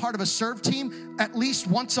would be a part of a serve team at least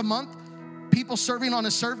once a month. People serving on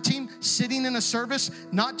a serve team, sitting in a service,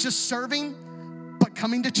 not just serving, but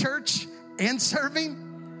coming to church and serving.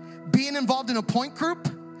 Being involved in a point group.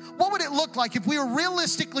 What would it look like if we were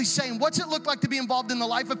realistically saying, what's it look like to be involved in the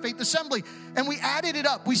life of Faith Assembly? And we added it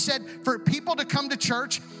up. We said for people to come to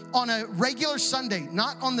church on a regular Sunday,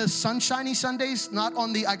 not on the sunshiny Sundays, not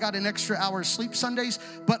on the I got an extra hour of sleep Sundays,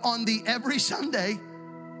 but on the every Sunday.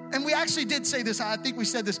 And we actually did say this, I think we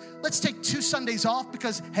said this, let's take 2 Sundays off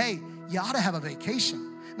because, hey, you ought to have a vacation.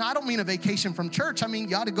 Now, I don't mean a vacation from church. I mean,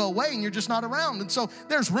 you ought to go away and you're just not around. And so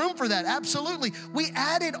there's room for that. Absolutely. We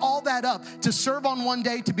added all that up to serve on one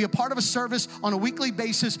day, to be a part of a service on a weekly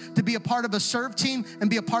basis, to be a part of a serve team and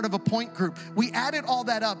be a part of a point group. We added all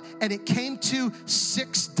that up and it came to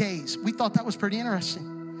 6 days. We thought that was pretty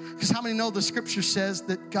interesting because how many know the scripture says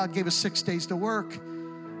that God gave us 6 days to work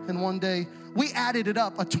and one day? We added it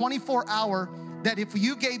up, a 24-hour that if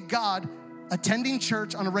you gave God attending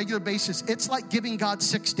church on a regular basis, it's like giving God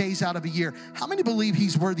 6 days out of a year. How many believe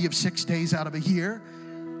he's worthy of 6 days out of a year?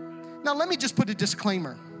 Now, let me just put a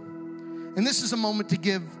disclaimer. And this is a moment to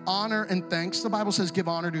give honor and thanks. The Bible says give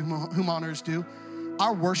honor to whom honor is due.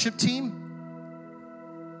 Our worship team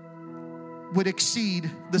would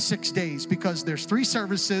exceed the 6 days because there's 3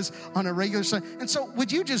 services on a regular Sunday. And so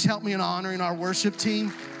would you just help me in honoring our worship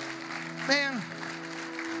team? Man,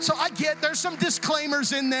 so I get there's some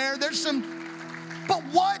disclaimers in there. But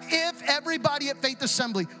what if everybody at Faith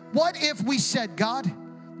Assembly, what if we said, God,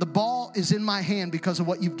 the ball is in my hand because of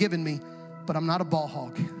what you've given me, but I'm not a ball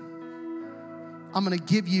hog. I'm going to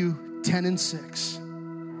give you 10 and 6.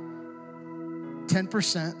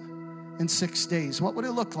 10% in 6 days. What would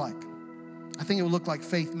it look like? I think it would look like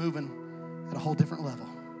faith moving at a whole different level.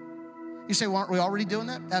 You say, well, aren't we already doing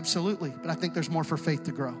that? Absolutely. But I think there's more for faith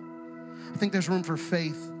to grow. I think there's room for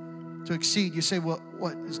faith to exceed. You say, well,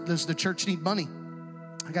 does the church need money?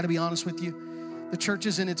 I got to be honest with you. The church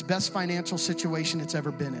is in its best financial situation it's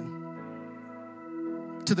ever been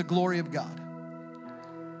in, to the glory of God.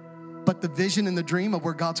 But the vision and the dream of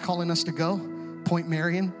where God's calling us to go, Point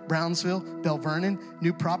Marion, Brownsville, Bell Vernon,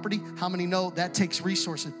 new property, how many know that takes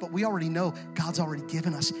resources? But we already know God's already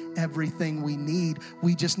given us everything we need.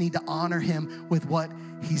 We just need to honor him with what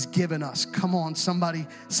he's given us. Come on, somebody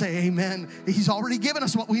say amen. He's already given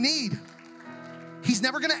us what we need. He's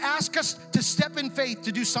never going to ask us to step in faith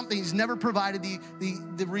to do something. He's never provided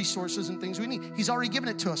the resources and things we need. He's already given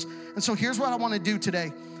it to us. And so here's what I want to do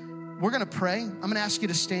today. We're going to pray. I'm going to ask you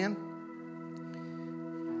to stand.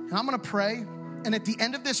 And I'm going to pray. And at the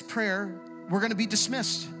end of this prayer, we're going to be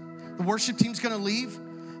dismissed. The worship team's going to leave.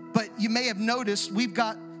 But you may have noticed we've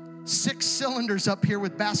got 6 cylinders up here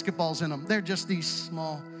with basketballs in them. They're just these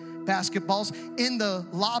small basketballs. In the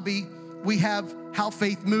lobby we have How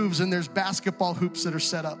Faith Moves, and there's basketball hoops that are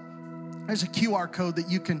set up. There's a QR code that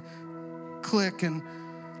you can click and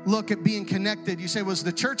look at being connected. You say, was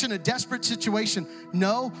the church in a desperate situation?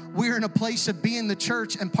 No, we're in a place of being the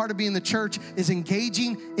church, and part of being the church is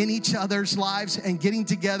engaging in each other's lives and getting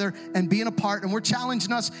together and being a part. And we're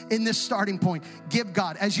challenging us in this starting point. Give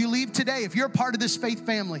God. As you leave today, if you're a part of this faith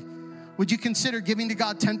family, would you consider giving to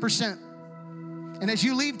God 10%? And as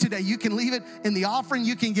you leave today, you can leave it in the offering,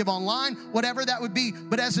 you can give online, whatever that would be.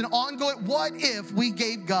 But as an ongoing, what if we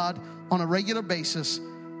gave God on a regular basis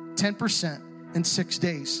 10% in 6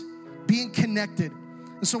 days? Being connected.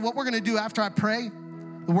 And so what we're going to do after I pray,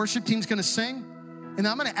 the worship team's going to sing, and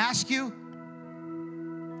I'm going to ask you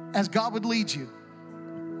as God would lead you.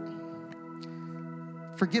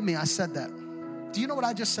 Forgive me, I said that. Do you know what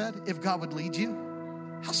I just said? If God would lead you?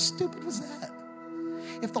 How stupid was that?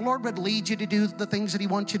 If the Lord would lead you to do the things that he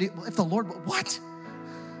wants you to do, if the Lord, what?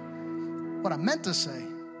 What I meant to say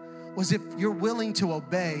was if you're willing to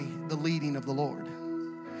obey the leading of the Lord,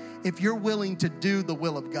 if you're willing to do the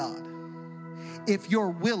will of God, if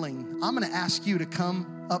you're willing, I'm going to ask you to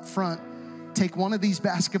come up front, take one of these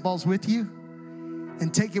basketballs with you,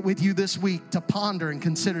 and take it with you this week to ponder and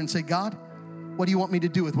consider and say, God, what do you want me to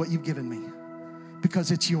do with what you've given me?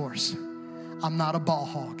 Because it's yours. I'm not a ball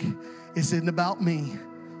hog. It's isn't about me.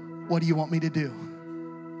 What do you want me to do?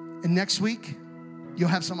 And next week, you'll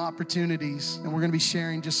have some opportunities, and we're going to be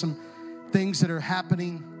sharing just some things that are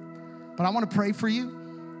happening. But I want to pray for you.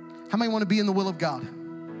 How many want to be in the will of God?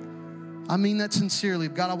 I mean that sincerely.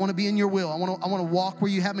 God, I want to be in your will. I want to walk where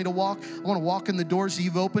you have me to walk. I want to walk in the doors that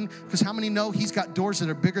you've opened. Because how many know he's got doors that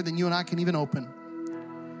are bigger than you and I can even open?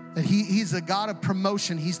 That he's the God of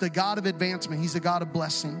promotion. He's the God of advancement. He's the God of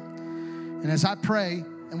blessing. And as I pray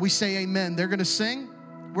and we say amen, they're going to sing.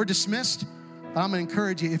 We're dismissed. But I'm going to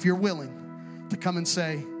encourage you, if you're willing, to come and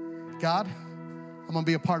say, God, I'm going to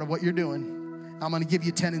be a part of what you're doing. I'm going to give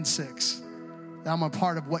you 10 and 6. I'm a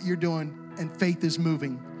part of what you're doing, and faith is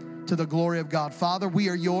moving to the glory of God. Father, we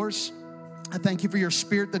are yours. I thank you for your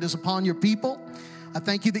spirit that is upon your people. I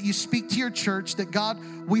thank you that you speak to your church, that God,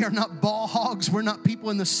 we are not ball hogs. We're not people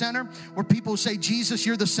in the center. We're people who say, Jesus,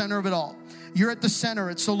 you're the center of it all. You're at the center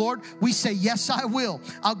of it. So, Lord, we say, yes, I will.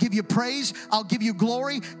 I'll give you praise. I'll give you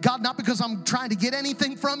glory. God, not because I'm trying to get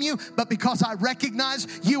anything from you, but because I recognize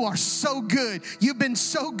you are so good. You've been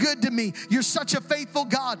so good to me. You're such a faithful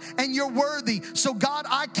God, and you're worthy. So, God,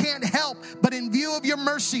 I can't help but in view of your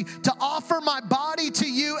mercy to offer my body to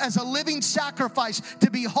you as a living sacrifice,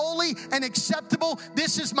 to be holy and acceptable.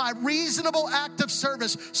 This is my reasonable act of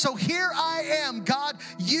service. So here I am, God,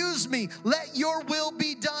 use me. Let your will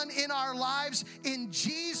be done in our lives. In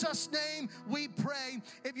Jesus' name we pray.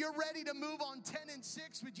 If you're ready to move on 10 and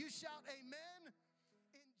 6, would you shout amen?